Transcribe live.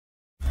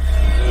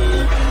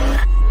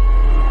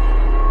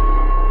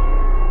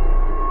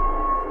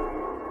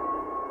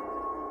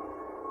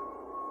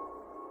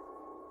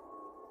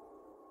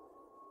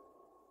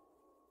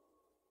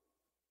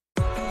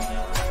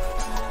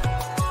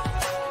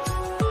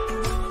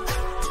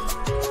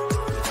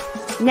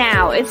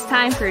Now it's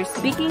time for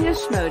Speaking of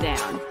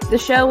Schmoedown, the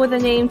show with a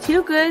name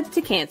too good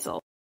to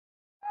cancel.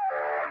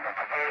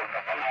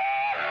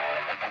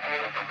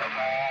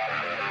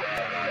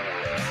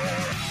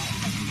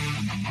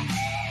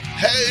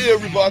 Hey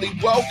everybody,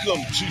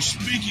 welcome to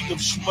Speaking of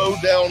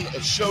Schmoedown,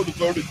 a show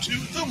devoted to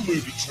the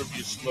movie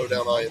trivia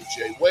Schmoedown. I am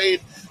Jay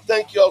Wade.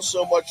 Thank you all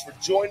so much for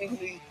joining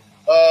me.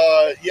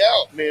 I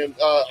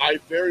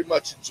very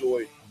much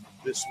enjoyed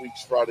this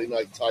week's Friday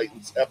Night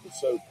Titans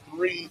episode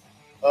 3.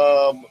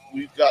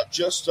 We've got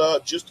just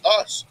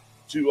us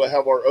to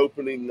have our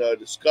opening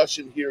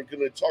discussion here. Going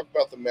to talk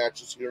about the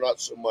matches here,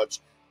 not so much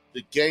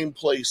the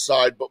gameplay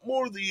side, but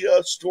more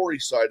the story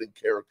side and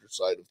character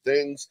side of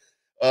things.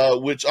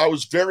 Which I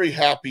was very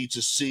happy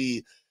to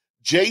see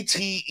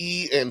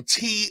JTE and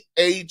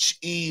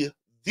THEV,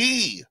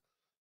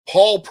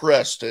 Paul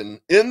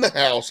Preston, in the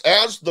house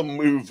as the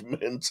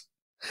Movement.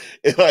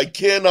 And I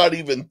cannot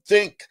even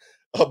think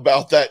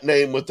about that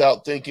name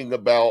without thinking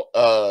about,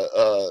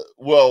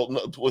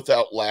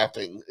 without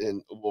laughing.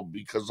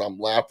 Because I'm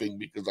laughing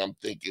because I'm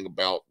thinking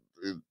about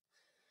it.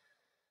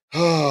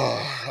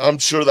 I'm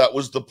sure that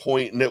was the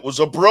point, and it was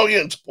a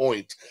brilliant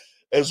point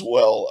as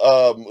well,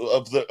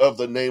 of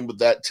the name of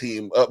that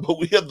team. But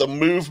we had the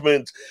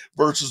Movement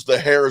versus the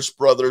Harris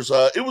brothers.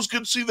 It was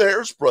good to see the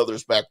Harris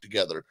brothers back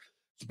together.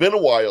 It's been a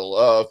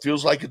while.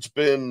 Feels like it's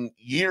been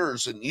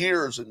years and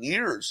years and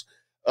years.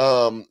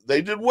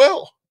 They did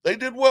well.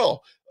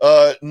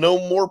 No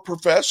more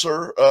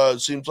Professor.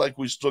 Seems like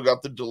we still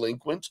got the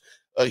Delinquent.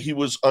 He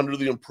was under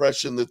the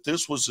impression that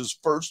this was his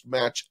first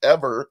match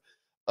ever.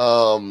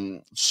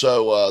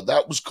 So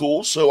that was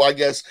cool. So I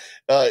guess,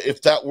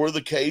 if that were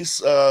the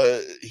case,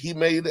 he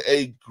made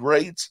a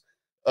great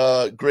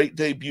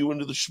debut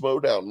into the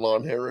Schmoedown.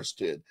 Lon Harris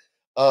did.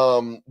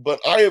 But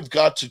I have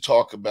got to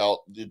talk about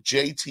the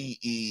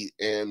JTE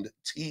and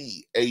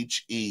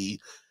THE,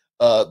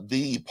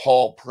 the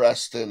Paul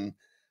Preston.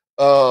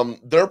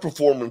 Their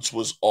performance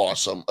was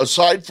awesome.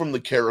 Aside from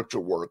the character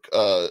work,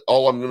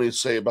 all I'm going to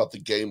say about the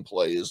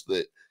gameplay is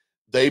that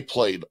they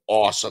played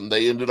awesome.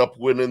 They ended up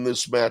winning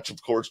this match,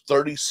 of course,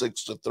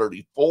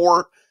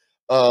 36-34.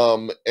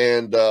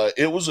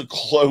 It was a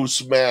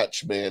close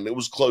match, man. It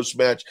was a close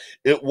match.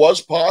 It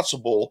was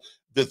possible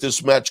that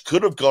this match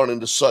could have gone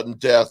into sudden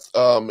death.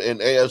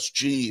 And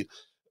ASG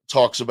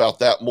talks about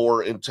that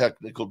more in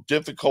technical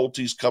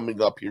difficulties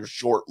coming up here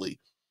shortly.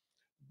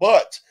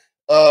 But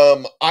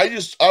I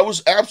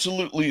was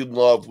absolutely in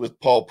love with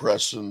Paul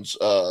Preston's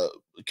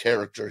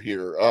character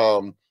here.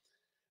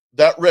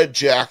 That red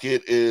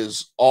jacket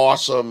is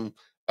awesome.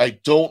 I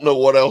don't know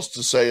what else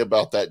to say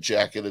about that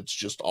jacket. It's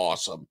just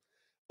awesome.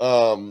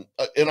 And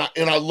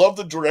I love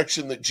the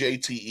direction that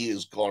JTE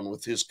has gone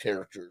with his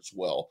character as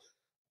well.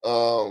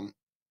 I'm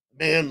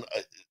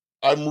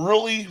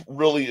really,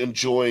 really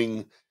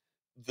enjoying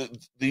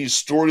these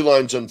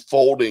storylines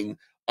unfolding.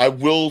 I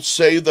will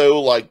say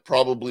though, like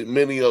probably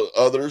many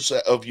others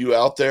of you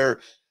out there,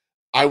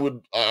 I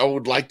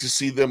would like to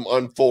see them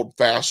unfold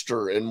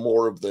faster and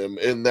more of them.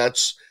 And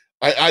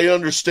I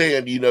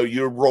understand,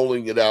 you're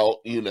rolling it out,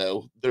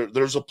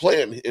 there's a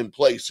plan in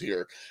place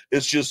here.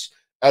 It's just,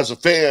 as a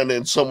fan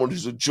and someone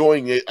who's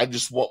enjoying it, I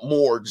just want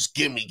more. Just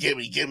gimme,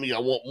 I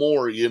want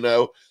more,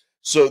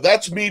 So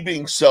that's me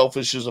being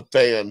selfish as a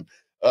fan,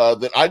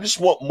 that I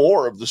just want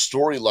more of the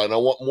storyline. I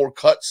want more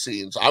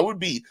cutscenes. I would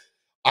be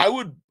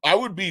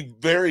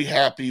very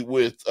happy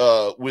with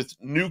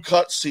new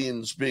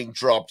cutscenes being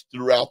dropped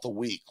throughout the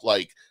week,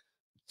 like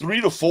 3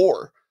 to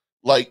 4.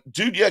 Like,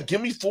 dude, yeah, give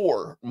me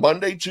 4.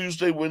 Monday,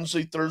 Tuesday,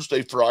 Wednesday,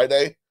 Thursday,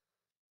 Friday.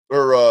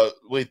 Or,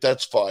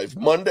 that's 5.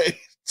 Monday,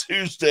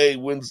 Tuesday,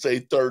 Wednesday,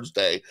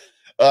 Thursday.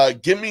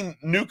 Give me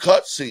new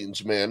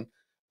cutscenes, man,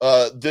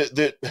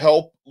 that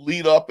help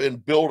lead up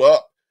and build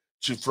up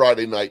to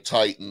Friday Night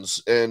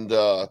Titans. And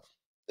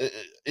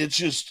it's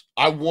just,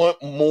 I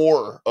want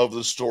more of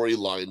the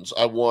storylines.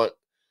 I want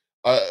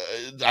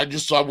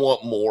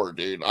more,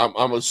 dude.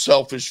 I'm a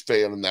selfish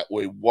fan in that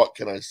way. What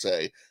can I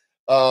say?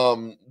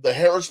 The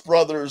Harris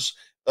brothers,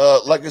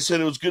 like I said,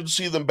 it was good to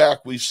see them back.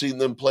 We've seen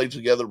them play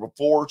together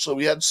before, so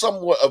we had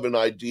somewhat of an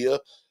idea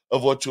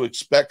of what to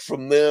expect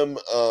from them,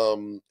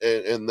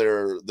 and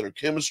their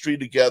chemistry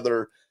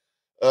together.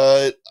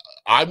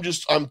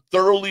 I'm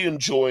thoroughly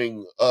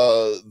enjoying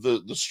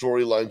the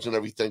storylines and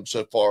everything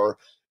so far.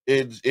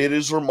 It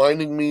is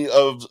reminding me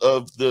of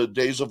the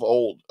days of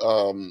old,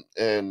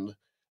 and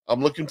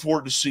I'm looking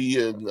forward to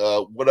seeing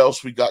what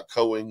else we got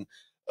going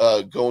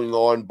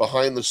on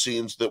behind the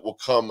scenes that will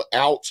come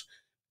out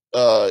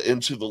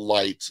into the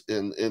light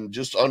and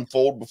just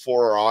unfold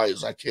before our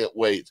eyes. I can't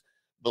wait.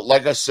 But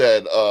like I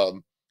said,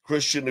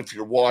 Christian, if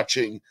you're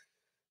watching,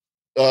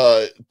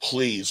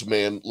 please,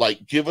 man,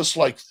 like give us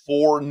like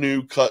 4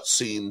 new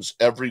cutscenes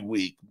every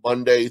week,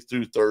 Monday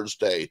through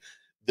Thursday,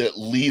 that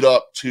lead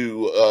up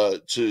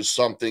to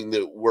something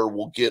where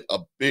we'll get a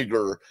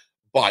bigger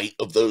bite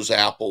of those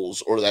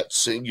apples, or that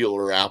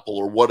singular apple,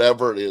 or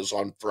whatever it is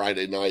on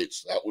Friday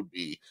nights. That would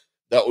be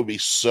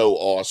so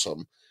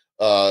awesome.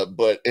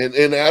 But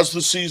as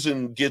the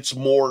season gets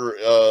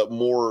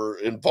more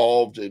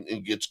involved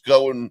and gets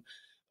going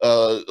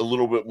a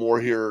little bit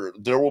more here,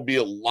 there will be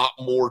a lot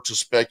more to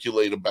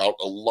speculate about,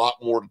 a lot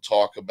more to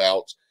talk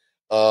about.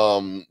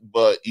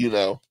 But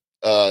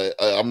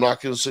I'm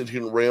not going to sit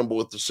here and ramble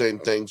with the same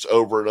things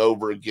over and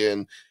over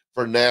again.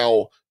 For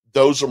now,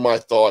 those are my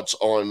thoughts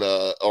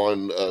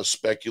on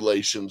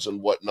speculations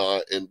and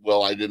whatnot. And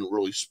well, I didn't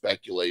really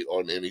speculate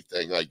on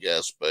anything, I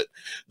guess, but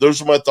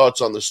those are my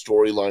thoughts on the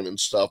storyline and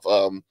stuff.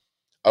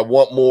 I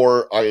want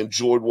more. I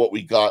enjoyed what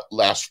we got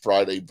last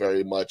Friday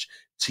very much.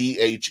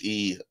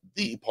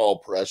 The Paul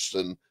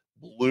Preston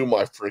blew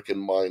my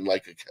freaking mind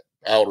like a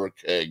powder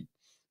keg.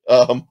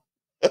 Um,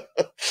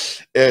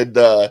 and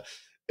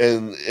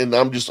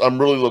I'm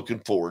really looking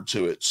forward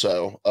to it.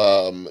 So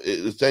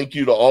thank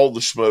you to all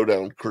the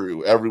Schmoedown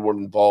crew, everyone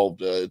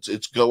involved.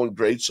 It's going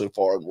great so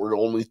far, and we're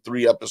only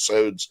 3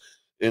 episodes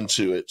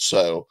into it.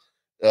 So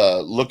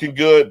looking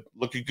good,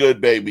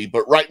 baby.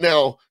 But right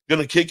now,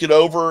 gonna kick it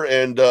over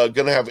and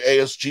gonna have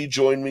ASG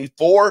join me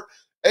for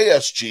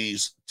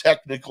ASG's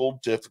technical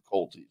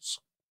difficulties.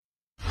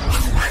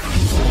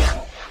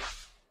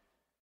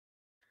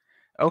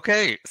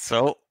 Okay,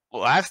 so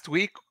last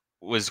week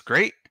was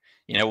great.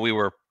 We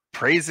were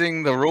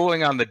praising the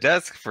ruling on the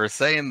desk for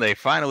saying they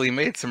finally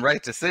made some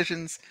right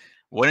decisions.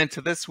 Went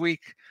into this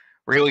week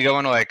really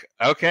going like,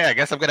 okay, I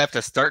guess I'm gonna have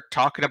to start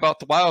talking about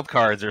the wild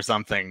cards or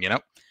something,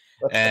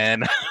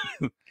 And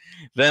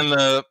then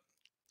the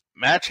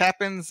match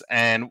happens,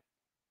 and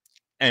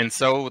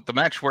so the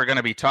match we're going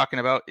to be talking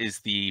about is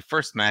the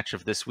first match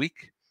of this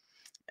week,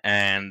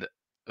 and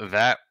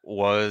that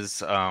was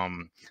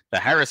the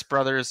Harris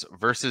Brothers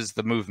versus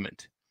the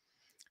Movement.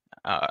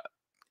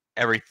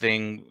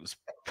 Everything was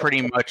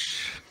pretty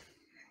much.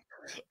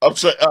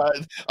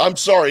 I'm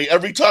sorry.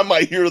 Every time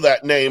I hear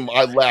that name,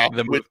 I laugh.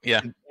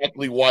 Yeah,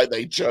 exactly why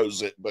they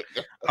chose it. But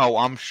oh,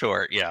 I'm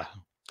sure. Yeah.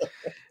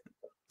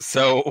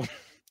 So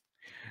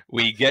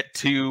we get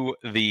to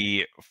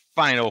the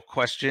final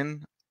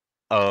question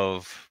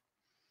of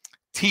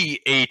THE,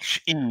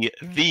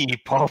 the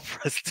Paul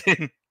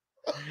Preston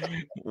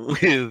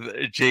with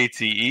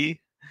JTE.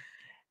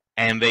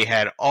 And they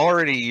had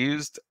already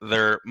used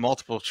their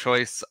multiple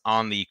choice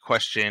on the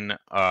question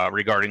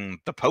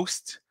regarding the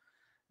post.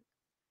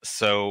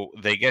 So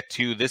they get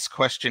to this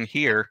question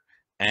here,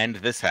 and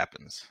this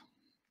happens.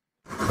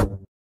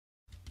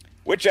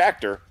 Which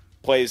actor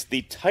plays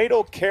the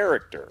title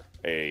character,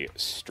 a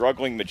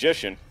struggling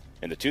magician,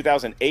 in the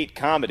 2008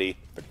 comedy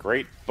The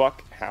Great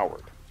Buck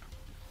Howard?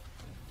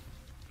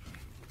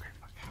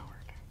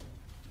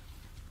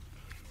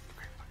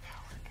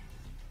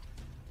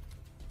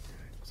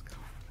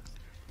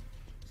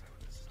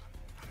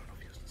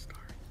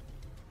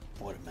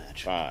 What a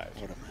match. 5.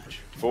 What a match.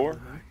 4.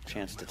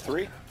 Chance to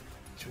 3.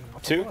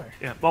 2.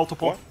 Yeah,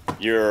 multiple.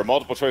 1. Your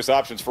multiple choice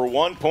options for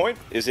 1 point.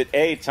 Is it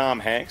A, Tom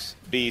Hanks,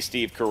 B,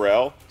 Steve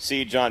Carell,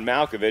 C, John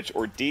Malkovich,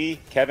 or D,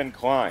 Kevin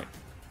Kline?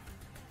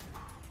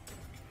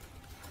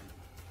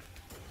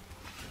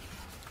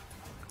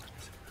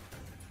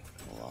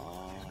 A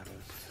lot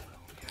of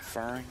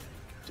conferring.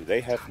 Do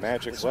they have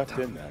magic left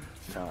in them?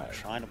 5.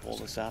 Trying to pull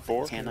this out.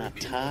 4. Cannot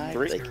tie.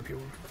 3.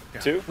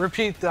 2.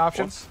 Repeat the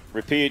options. 1.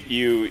 Repeat.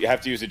 You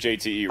have to use a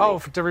JTE rule. Oh,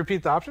 to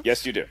repeat the options?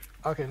 Yes, you do.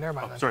 Okay, never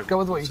mind. Then. Sorry, Go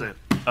with what you said.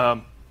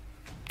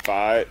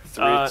 5,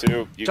 3,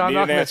 2. You John need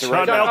an Malkovich. answer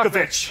right John now.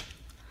 Malkovich.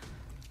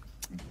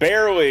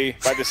 Barely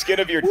by the skin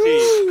of your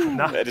teeth.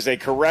 That is a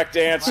correct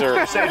answer.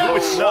 1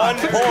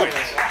 point.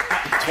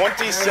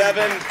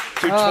 27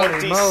 to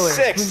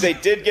 26. They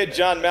did get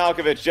John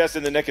Malkovich just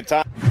in the nick of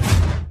time.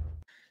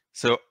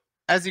 So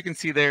as you can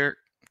see there,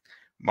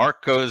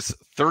 Mark goes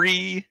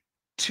 3,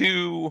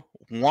 2,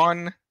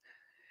 1.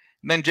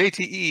 Then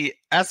JTE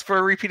asks for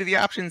a repeat of the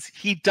options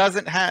he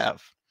doesn't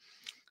have.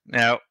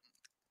 Now,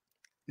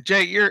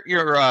 Jay,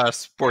 you're a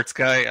sports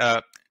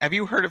guy. Have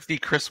you heard of the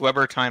Chris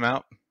Webber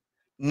timeout?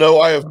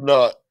 No, I have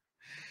not.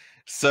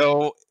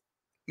 So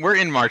we're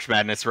in March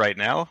Madness right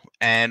now,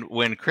 and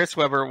when Chris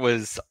Webber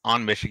was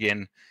on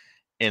Michigan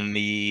in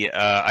the,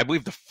 I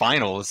believe, the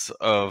finals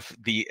of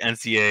the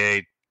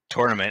NCAA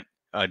tournament,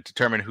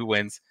 determine who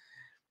wins,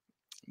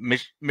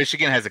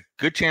 Michigan has a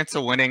good chance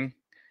of winning.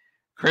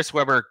 Chris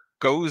Webber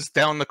goes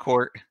down the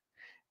court,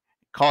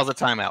 calls a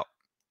timeout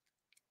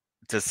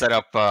to set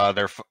up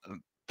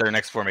their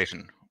next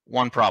formation.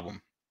 One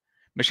problem: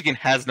 Michigan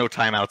has no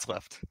timeouts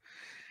left.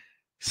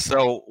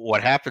 So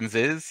what happens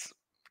is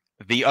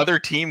the other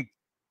team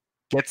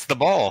gets the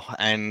ball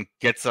and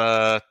gets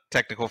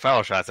technical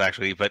foul shots,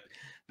 actually. But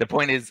the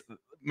point is,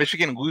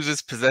 Michigan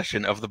loses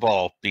possession of the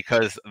ball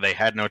because they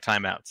had no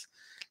timeouts.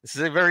 This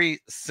is a very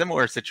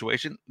similar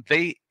situation.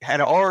 They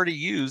had already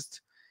used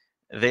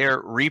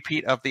their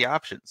repeat of the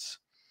options.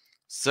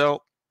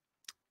 So,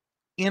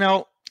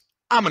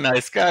 I'm a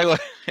nice guy.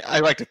 I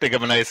like to think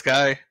I'm a nice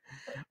guy.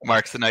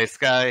 Mark's a nice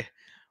guy.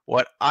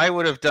 What I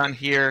would have done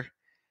here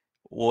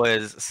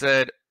was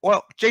said,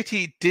 well,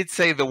 JT did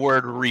say the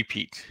word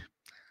repeat.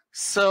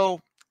 So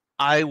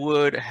I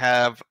would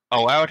have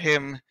allowed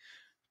him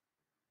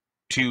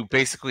to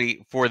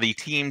basically for the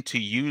team to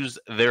use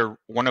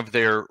one of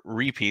their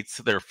repeats,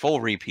 their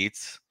full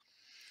repeats,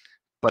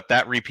 but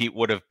that repeat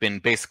would have been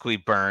basically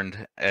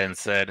burned and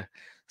said,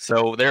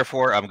 so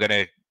therefore I'm going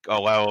to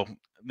allow,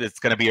 it's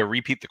going to be a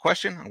repeat the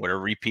question. I would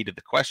have repeated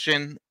the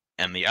question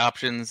and the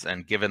options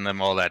and given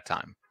them all that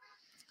time.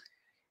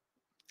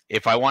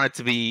 If I wanted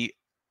to be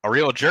a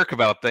real jerk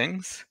about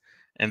things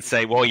and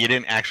say, well, you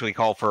didn't actually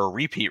call for a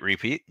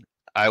repeat,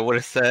 I would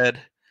have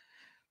said,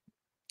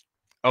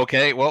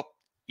 okay, well,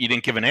 you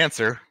didn't give an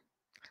answer,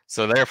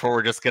 so therefore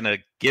we're just going to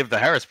give the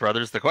Harris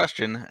brothers the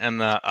question and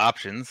the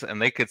options,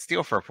 and they could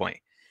steal for a point.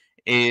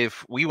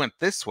 If we went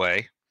this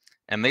way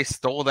and they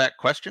stole that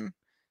question,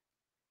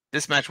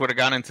 this match would have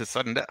gone into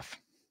sudden death.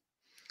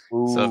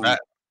 Ooh. So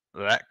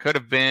that could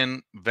have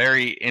been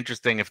very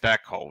interesting if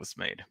that call was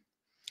made.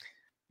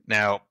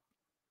 Now,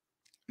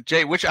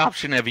 Jay, which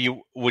option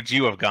would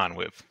you have gone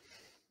with?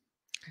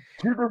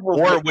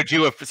 Or would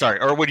you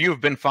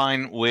have been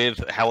fine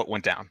with how it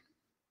went down?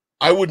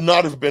 I would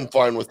not have been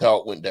fine with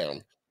how it went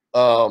down.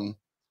 In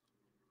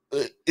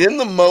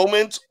the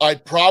moment,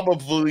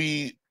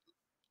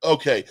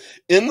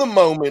 in the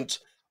moment,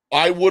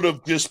 I would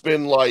have just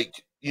been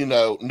like,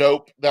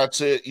 nope,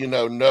 that's it.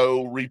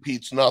 No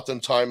repeats, nothing,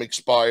 time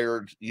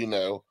expired,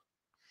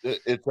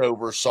 it's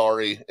over,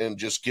 sorry, and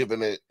just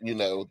giving it,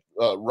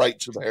 right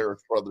to the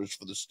Harris brothers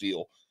for the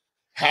steal.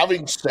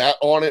 Having sat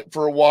on it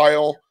for a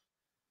while,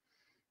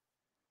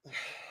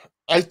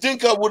 I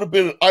think I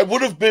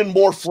would have been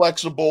more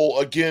flexible,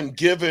 again,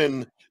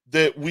 given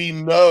that we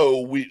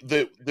know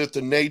that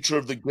the nature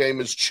of the game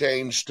has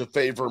changed to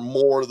favor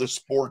more the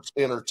sports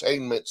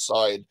entertainment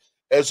side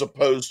as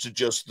opposed to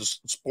just the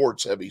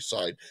sports heavy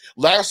side.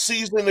 Last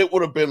season, it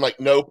would have been like,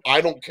 nope, I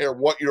don't care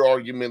what your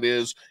argument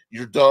is.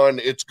 You're done.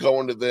 It's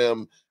going to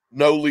them.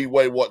 No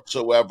leeway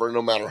whatsoever,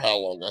 no matter how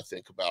long I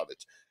think about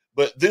it.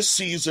 But this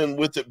season,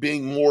 with it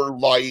being more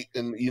light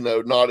and,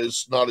 not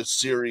as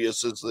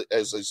serious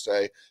as they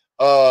say,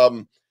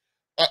 I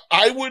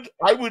would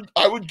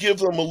give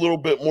them a little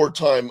bit more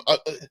time,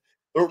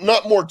 or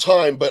not more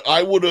time, but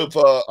I would have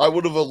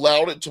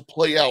allowed it to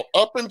play out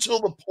up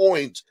until the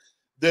point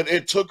that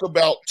it took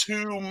about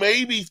 2,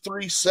 maybe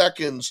 3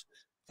 seconds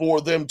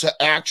for them to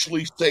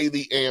actually say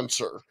the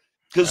answer.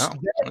 Because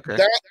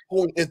that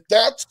point, if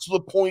that's the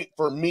point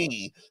for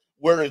me,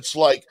 where it's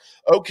like,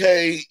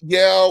 okay,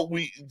 yeah,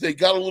 they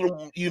got a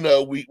little,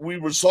 we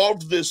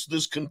resolved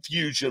this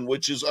confusion,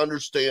 which is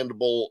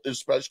understandable,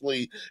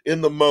 especially in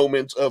the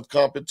moment of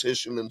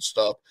competition and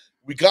stuff.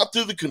 We got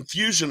through the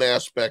confusion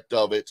aspect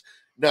of it.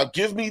 Now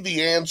give me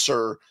the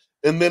answer.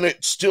 And then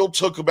it still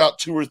took about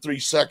 2 or 3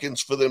 seconds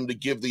for them to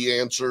give the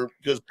answer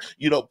because,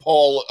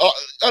 Paul,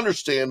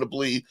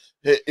 understandably,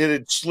 it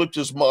had slipped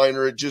his mind,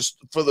 or it just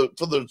for the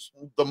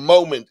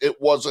moment it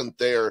wasn't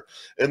there.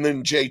 And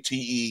then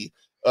JTE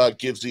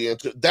gives the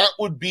answer. That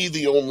would be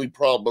the only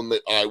problem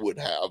that I would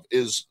have,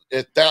 is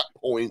at that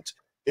point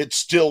it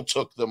still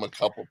took them a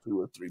couple, 2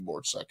 or 3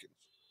 more seconds.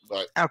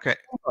 But okay.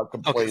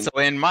 So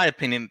in my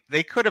opinion,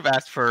 they could have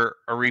asked for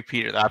a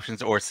repeat of the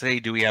options, or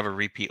say, do we have a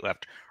repeat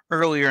left?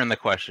 Earlier in the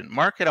question,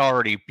 Mark had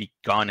already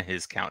begun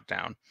his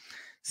countdown.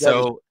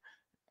 So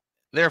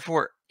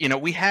therefore,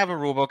 we have a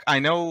rule book. I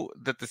know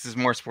that this is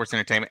more sports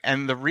entertainment,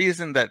 and the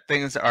reason that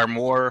things are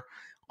more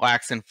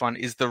lax and fun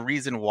is the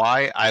reason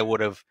why I would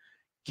have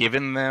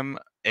given them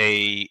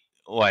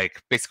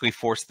basically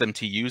forced them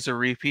to use a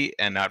repeat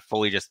and not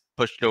fully just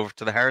pushed it over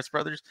to the Harris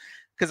brothers,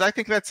 because I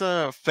think that's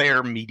a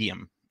fair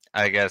medium,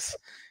 I guess.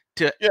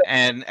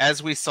 And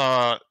as we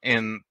saw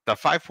in the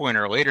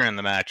 5-pointer later in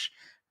the match,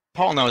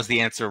 Paul knows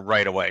the answer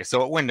right away,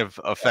 so it wouldn't have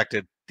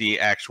affected the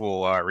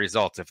actual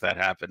results if that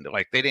happened.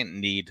 Like, they didn't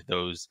need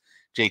those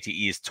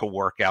JTEs to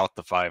work out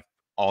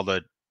all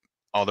the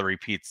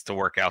repeats to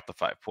work out the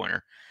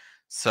 5-pointer.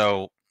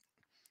 So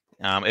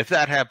if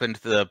that happened,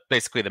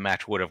 basically the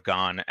match would have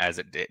gone as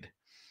it did.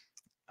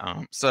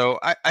 So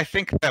I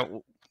think that,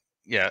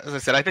 as I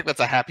said, I think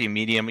that's a happy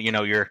medium.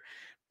 You're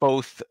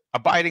both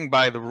abiding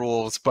by the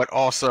rules, but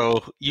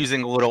also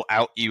using a little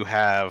out you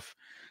have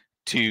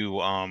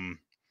to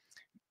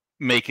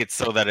make it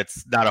so that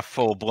it's not a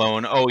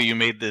full-blown, you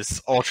made this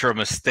ultra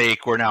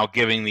mistake, we're now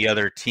giving the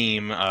other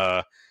team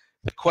the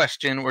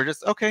question. We're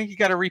just, okay, you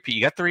got to repeat.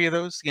 You got 3 of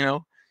those,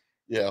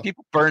 Yeah.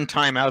 People burn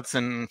timeouts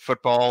in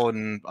football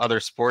and other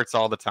sports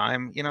all the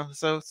time,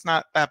 so it's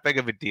not that big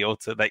of a deal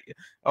to that,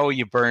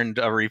 you burned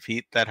a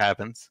repeat. That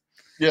happens.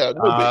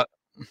 Yeah.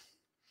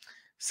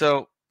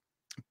 So,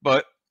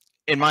 but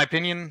in my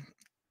opinion,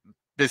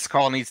 this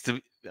call needs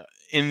to,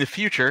 in the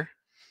future,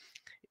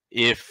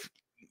 if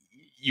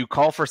you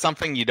call for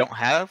something you don't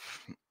have,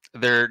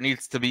 there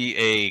needs to be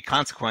a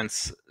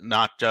consequence,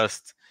 not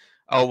just,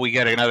 we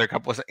get another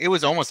couple of... It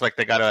was almost like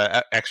they got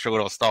an extra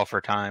little stall for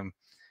time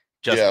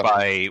just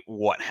by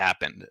what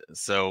happened.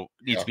 So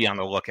needs to be on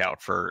the lookout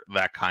for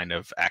that kind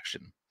of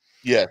action.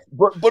 Yeah,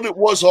 but it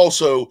was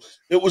also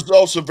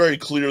very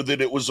clear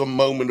that it was a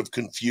moment of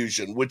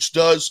confusion, which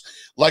does,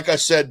 like I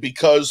said,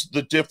 because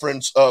the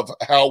difference of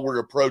how we're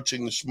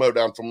approaching the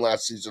Schmoedown from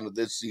last season to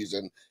this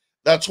season,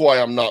 that's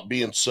why I'm not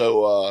being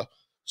so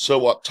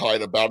so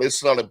uptight about it.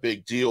 It's not a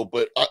big deal.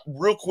 But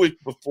real quick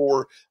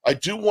before, I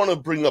do want to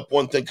bring up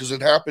one thing because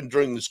it happened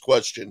during this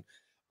question.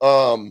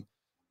 Um,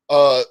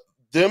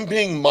 them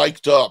being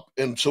mic'd up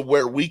and to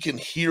where we can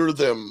hear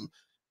them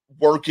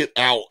work it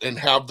out and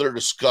have their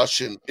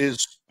discussion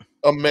is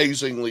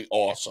amazingly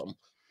awesome.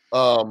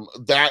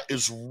 That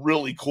is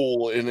really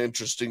cool and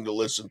interesting to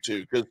listen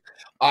to because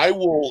I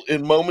will,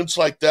 in moments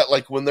like that,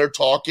 like when they're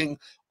talking,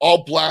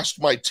 I'll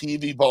blast my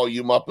TV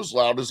volume up as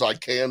loud as I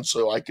can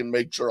so I can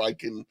make sure I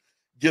can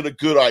get a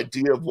good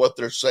idea of what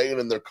they're saying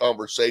in their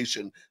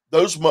conversation.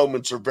 Those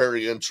moments are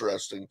very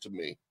interesting to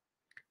me.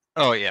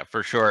 Oh yeah,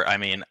 for sure. I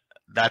mean,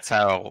 that's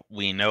how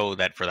we know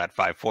that for that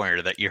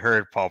 5-pointer that you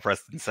heard Paul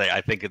Preston say,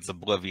 I think it's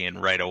Oblivion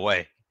right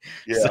away.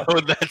 Yeah. So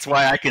that's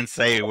why I can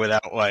say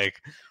without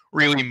like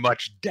really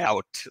much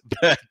doubt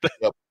that.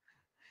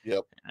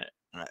 Yep.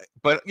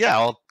 But yeah,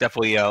 I'll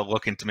definitely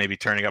look into maybe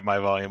turning up my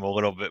volume a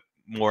little bit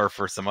more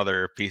for some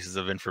other pieces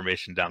of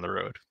information down the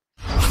road.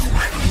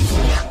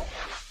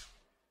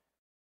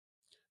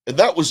 And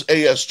that was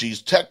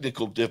ASG's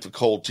technical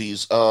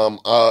difficulties.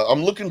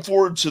 I'm looking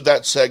forward to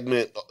that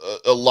segment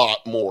a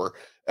lot more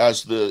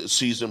as the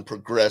season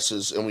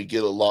progresses and we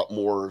get a lot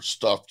more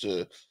stuff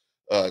to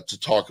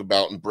talk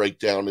about and break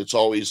down. It's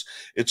always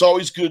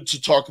good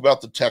to talk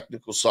about the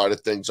technical side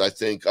of things. I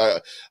think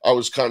I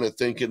was kind of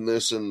thinking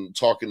this and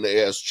talking to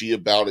ASG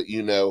about it.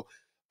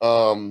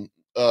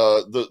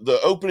 The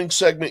opening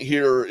segment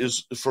here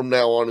is from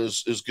now on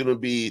is going to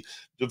be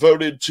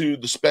devoted to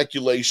the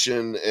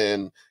speculation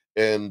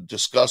and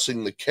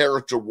discussing the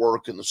character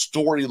work and the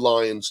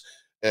storylines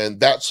and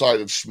that side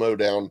of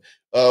Schmoedown.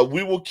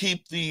 We will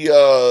keep the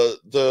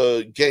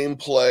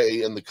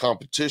gameplay and the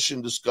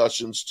competition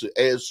discussions to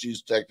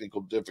ASG's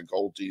technical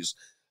difficulties.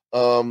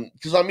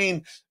 Because I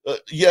mean,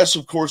 yes,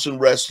 of course, in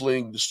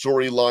wrestling, the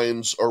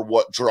storylines are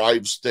what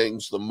drives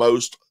things the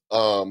most.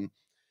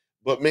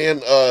 But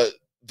man,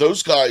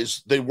 those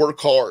guys, they work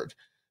hard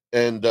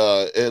and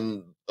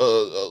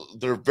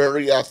they're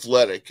very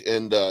athletic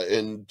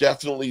and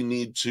definitely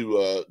need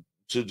to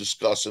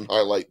discuss and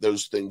highlight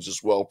those things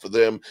as well for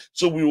them.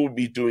 So we will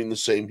be doing the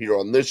same here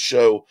on this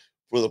show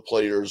for the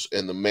players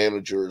and the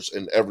managers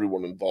and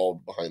everyone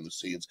involved behind the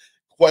scenes.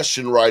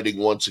 Question writing,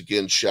 once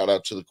again, shout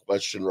out to the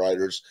question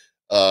writers.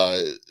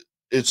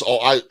 It's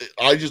all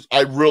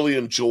I really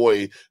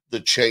enjoy the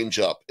change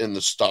up in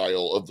the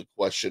style of the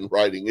question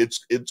writing.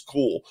 It's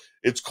cool.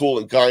 It's cool.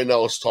 And Guy and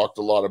Ellis talked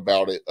a lot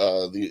about it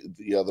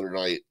the other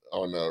night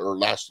on or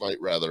last night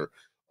rather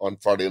on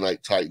Friday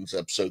Night Titans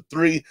episode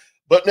 3.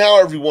 But now,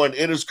 everyone,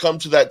 it has come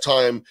to that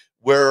time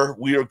where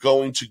we are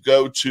going to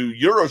go to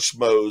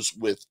Euroschmoes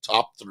with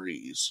top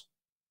threes.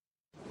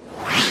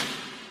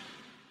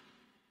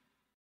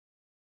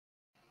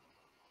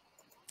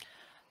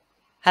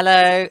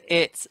 Hello,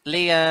 it's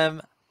Liam,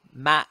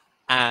 Matt,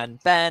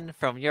 and Ben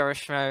from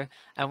Euroschmo,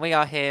 and we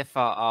are here for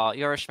our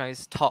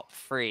Euroschmo's top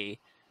 3.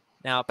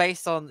 Now,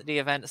 based on the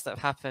events that have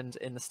happened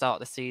in the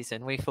start of the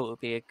season, we thought it would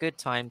be a good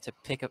time to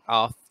pick up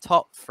our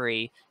top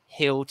 3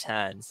 heel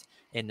turns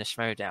in the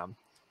Schmoedown,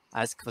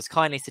 as was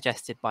kindly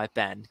suggested by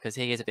Ben, because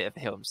he is a bit of a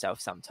heel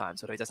himself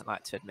sometimes, although he doesn't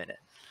like to admit it.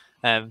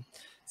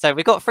 So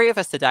we've got 3 of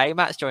us today.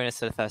 Matt's joining us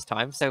for the first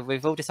time, so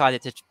we've all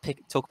decided to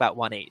talk about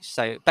one each.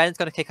 So Ben's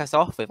going to kick us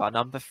off with our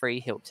number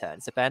 3 heel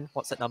turn. So Ben,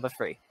 what's at number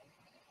 3?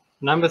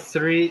 Number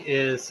 3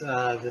 is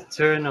the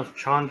turn of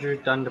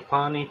Chandru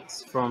Dandapani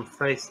from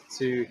face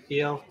to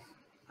heel.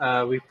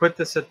 We put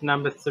this at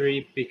number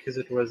 3 because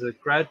it was a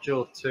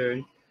gradual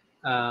turn,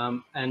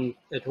 and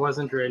it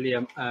wasn't really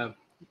a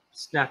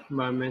snap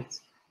moment.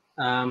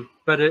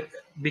 But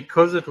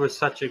because it was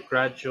such a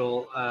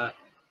gradual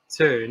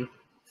turn,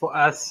 for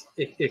us,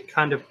 it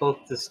kind of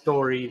built the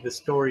story. The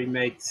story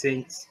made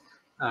sense,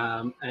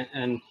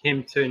 and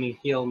him turning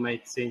heel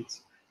made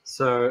sense.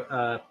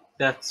 So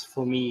that's,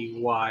 for me,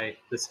 why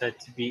this had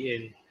to be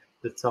in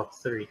the top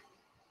 3.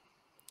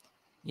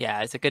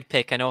 Yeah, it's a good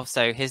pick, and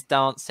also his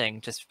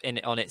dancing just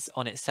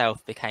on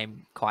itself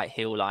became quite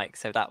heel-like,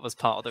 so that was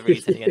part of the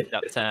reason he ended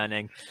up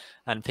turning,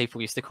 and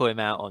people used to call him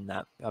out on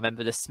that. I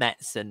remember the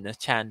Smets and the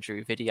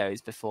Chandru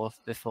videos before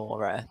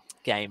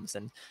games,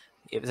 and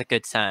it was a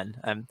good turn.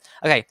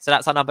 Okay, so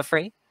that's our number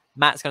 3.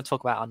 Matt's going to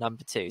talk about our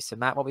number 2. So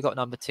Matt, what we got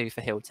number 2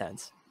 for heel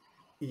turns?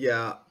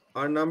 Yeah,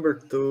 our number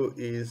 2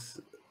 is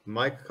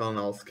Mike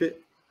Kanalski.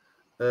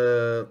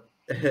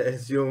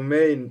 As you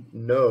may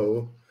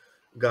know,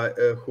 guy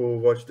who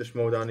watched the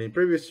Schmoedown in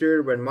previous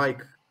year, when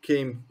Mike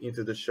came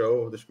into the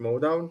show, the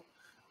Schmoedown,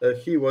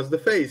 he was the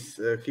face.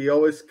 He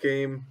always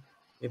came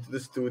into the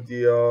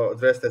studio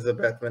dressed as a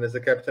Batman, as a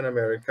Captain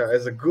America,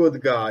 as a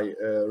good guy,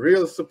 a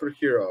real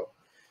superhero.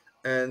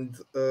 And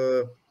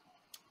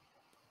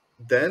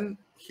then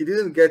he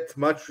didn't get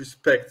much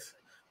respect,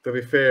 to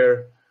be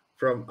fair,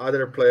 from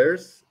other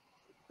players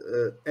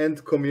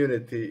and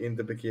community in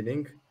the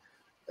beginning.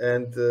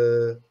 And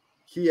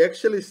he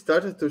actually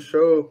started to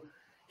show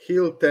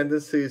heel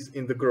tendencies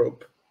in the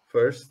group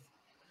first,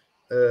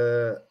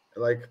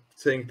 like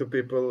saying to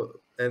people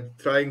and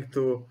trying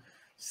to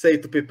say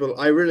to people,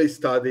 I really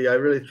study, I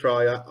really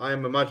try,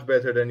 I'm much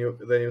better than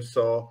you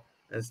saw,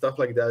 and stuff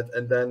like that.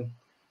 And then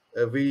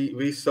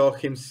we saw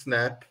him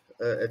snap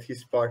at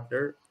his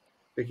partner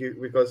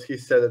because he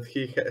said that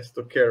he has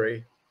to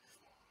carry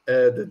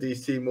the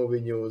DC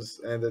movie news,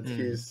 and that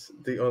he's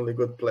the only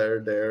good player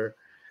there,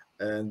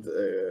 and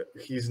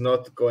he's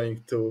not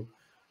going to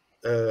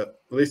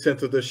listen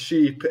to the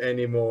sheep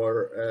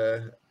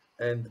anymore.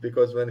 And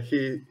because when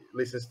he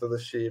listens to the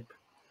sheep,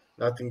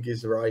 nothing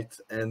is right.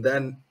 And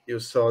then you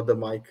saw the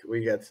mic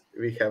we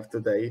have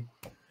today,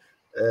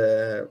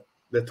 the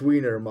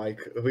tweener mic,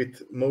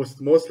 with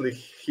mostly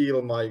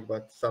heel mic,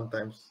 but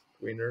sometimes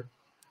tweener.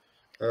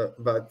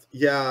 But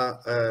yeah,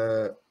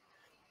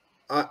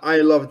 I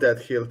love that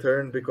heel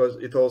turn because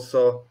it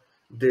also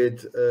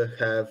did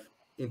have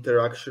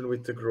interaction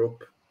with the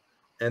group,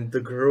 and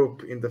the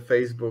group in the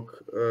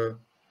Facebook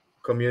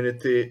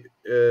community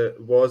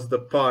was the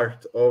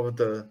part of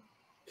the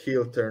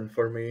heel turn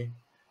for me.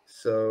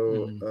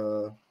 So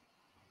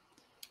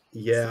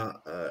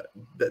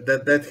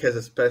that has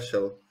a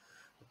special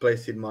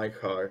place in my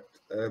heart.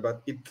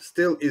 But it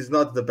still is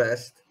not the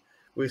best.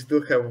 We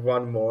still have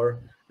one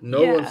more.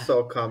 No one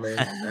saw coming,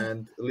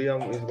 and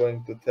Liam is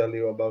going to tell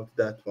you about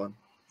that one.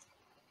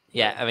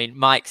 Yeah, I mean,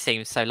 Mike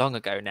seems so long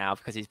ago now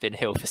because he's been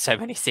heel for so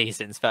many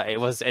seasons, but it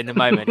was in the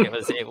moment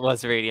it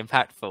was really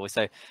impactful.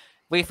 So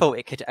we thought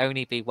it could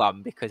only be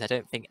one because I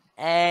don't think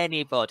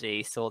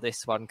anybody saw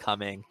this one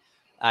coming.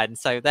 And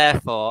so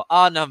therefore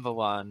our number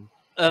one,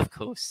 of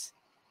course,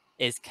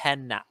 is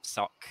Ken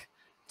Knapsack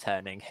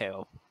turning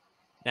heel.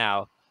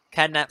 Now,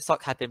 Ken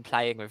Knapsack had been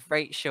playing with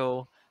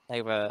Rachel.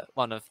 They were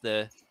one of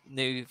the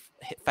new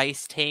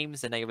face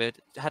teams, and they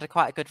had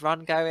quite a good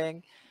run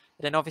going.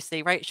 But then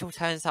obviously Rachel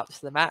turns up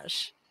to the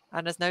match,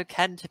 and there's no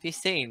Ken to be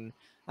seen.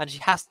 And she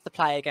has to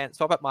play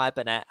against Robert Meyer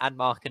Burnett and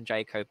Mark and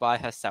Draco by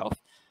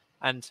herself.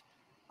 And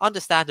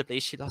understandably,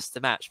 she lost the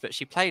match, but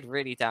she played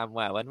really damn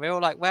well. And we were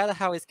all like, where the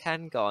hell is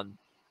Ken gone?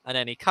 And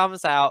then he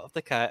comes out of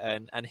the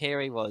curtain, and here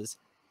he was,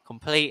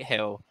 complete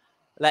heel,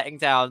 letting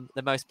down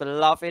the most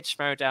beloved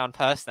Schmoedown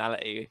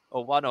personality,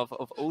 or one of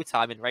all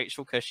time, in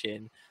Rachel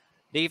Cushion,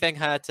 leaving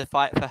her to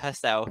fight for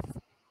herself.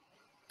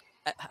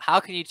 How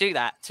can you do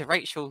that to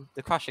Rachel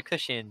the Crusher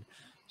Cushion?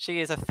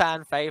 She is a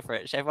fan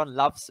favorite. Everyone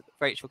loves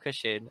Rachel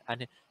Cushion,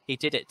 and he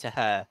did it to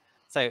her.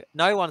 So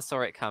no one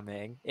saw it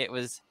coming. It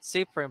was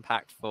super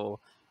impactful.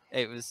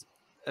 It was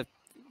a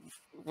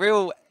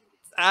real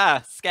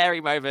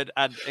scary moment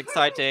and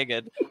exciting,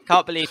 and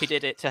can't believe he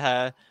did it to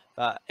her.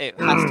 But it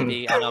has to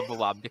be our number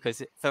one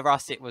because for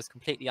us it was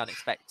completely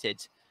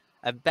unexpected.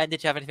 Ben,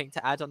 did you have anything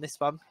to add on this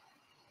one?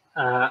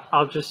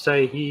 I'll just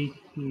say he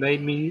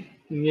made me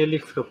nearly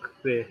fluke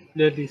there,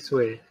 nearly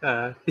swear.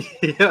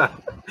 Yeah,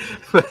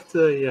 but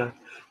yeah,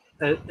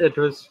 it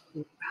was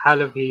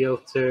hell of a heel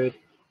turn.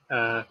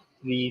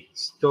 The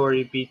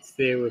story beats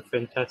there were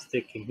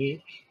fantastic,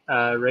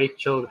 and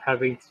Rachel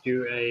having to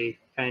do a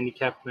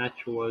handicap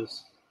match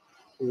was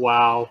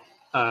wow.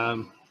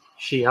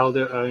 She held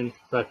her own,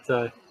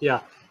 but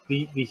yeah,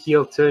 the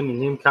heel turn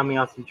and him coming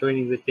out and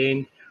joining the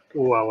den.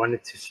 Oh, I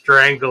wanted to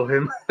strangle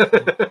him,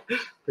 but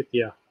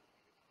yeah.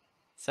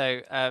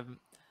 So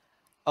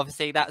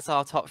obviously that's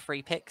our top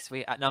three picks.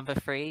 We at number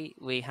 3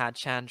 we had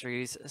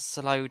Chandru's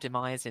slow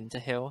demise into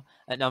heel.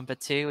 At number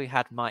 2 we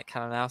had Mike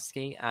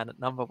Kalinowski, and at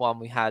number 1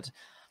 we had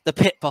the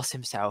pit boss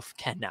himself,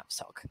 Ken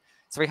Knapsack.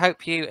 So we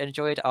hope you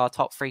enjoyed our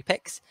top 3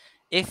 picks.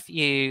 If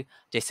you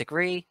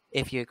disagree,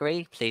 if you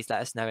agree, please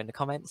let us know in the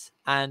comments,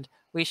 and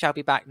we shall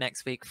be back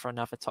next week for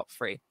another top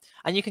 3.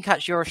 And you can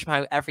catch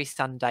Euroschmo every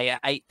Sunday at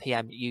 8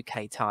 p.m.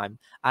 UK time,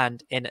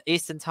 and in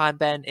Eastern time,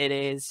 Ben, it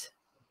is.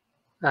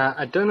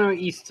 I don't know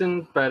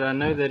Eastern, but I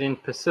know that in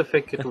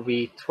Pacific it will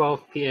be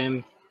 12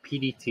 p.m.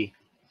 PDT.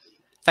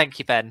 Thank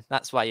you, Ben.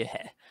 That's why you're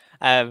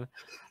here.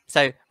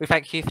 So we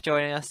thank you for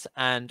joining us,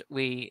 and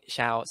we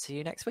shall see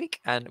you next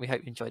week, and we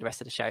hope you enjoy the rest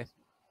of the show.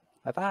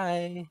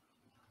 Bye-bye.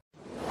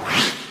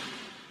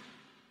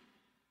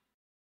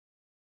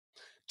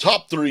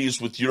 Top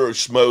threes with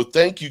Euroschmo.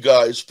 Thank you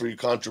guys for your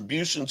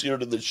contributions here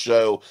to the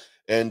show,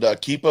 and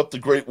keep up the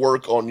great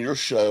work on your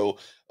show.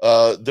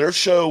 Their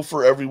show,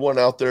 for everyone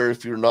out there,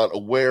 if you're not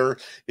aware,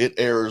 it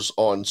airs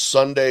on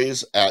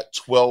Sundays at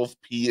 12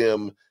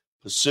 p.m.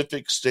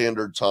 Pacific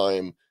Standard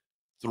Time,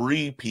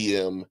 3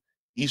 p.m.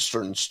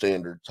 Eastern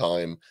Standard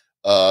Time.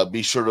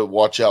 Be sure to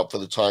watch out for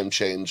the time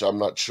change. I'm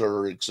not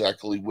sure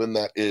exactly when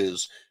that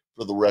is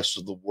for the rest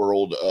of the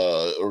world,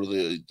 or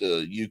the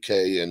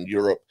UK and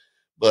Europe.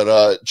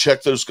 But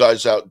check those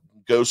guys out.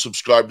 Go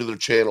subscribe to their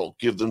channel.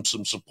 Give them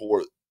some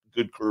support.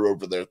 Good crew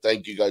over there.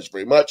 Thank you guys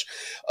very much.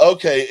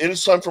 Okay, it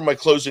is time for my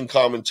closing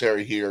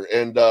commentary here.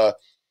 And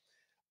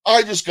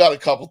I just got a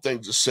couple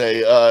things to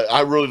say.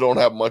 I really don't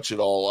have much at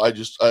all.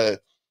 I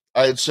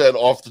had said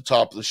off the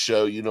top of the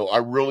show, I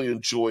really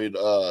enjoyed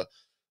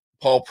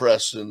Paul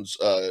Preston's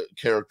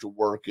character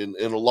work, and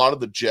a lot of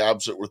the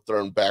jabs that were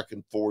thrown back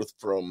and forth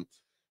from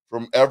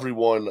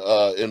everyone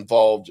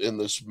involved in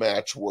this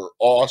match were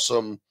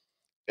awesome.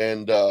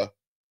 And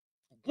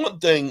one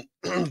thing,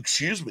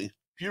 excuse me,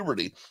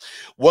 puberty.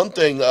 One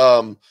thing,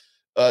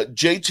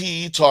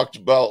 JTE talked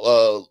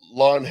about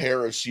Lon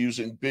Harris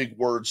using big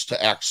words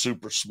to act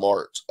super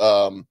smart.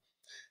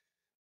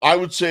 I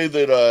would say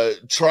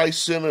that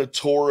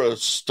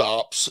Triceratops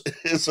stops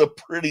is a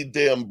pretty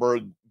damn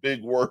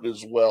big word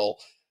as well.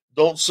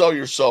 Don't sell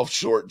yourself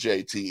short,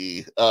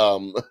 JTE.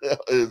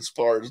 As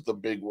far as the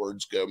big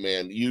words go,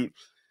 man,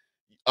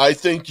 I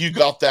think you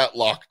got that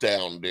locked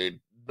down, dude.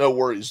 No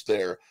worries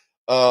there.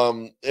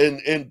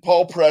 And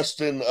Paul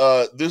Preston,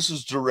 this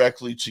is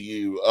directly to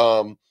you.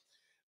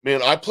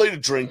 Man, I played a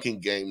drinking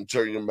game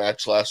during a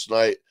match last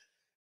night.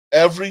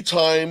 Every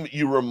time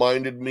you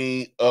reminded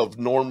me of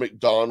Norm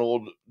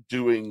Macdonald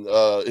doing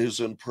his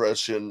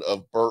impression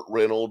of Burt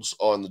Reynolds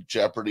on the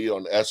Jeopardy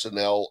on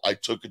SNL, I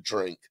took a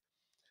drink.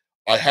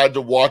 I had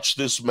to watch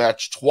this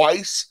match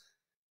twice,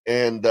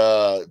 and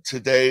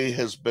today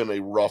has been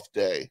a rough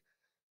day.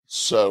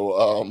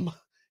 So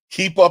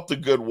keep up the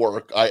good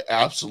work. I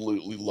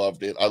absolutely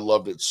loved it. I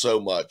loved it so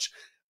much.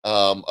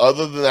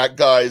 Other than that,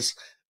 guys,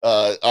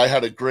 I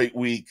had a great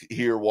week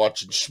here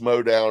watching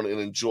Schmoedown and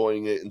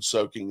enjoying it and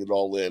soaking it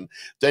all in.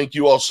 Thank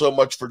you all so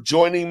much for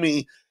joining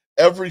me.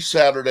 Every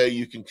Saturday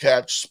you can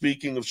catch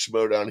Speaking of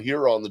Schmoedown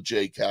here on the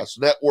JCast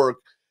Network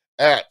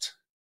at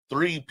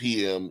 3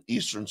 p.m.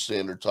 Eastern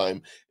Standard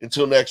Time.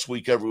 Until next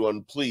week,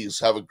 everyone, please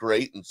have a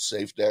great and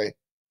safe day.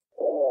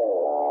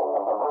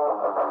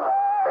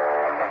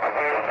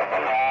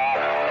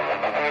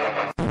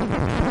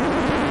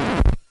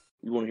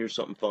 You want to hear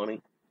something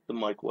funny? The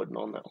mic wasn't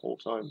on that whole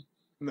time.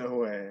 No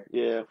way.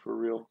 Yeah, for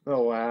real.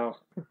 Oh, wow.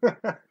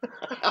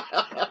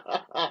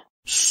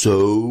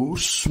 So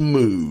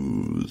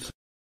smooth.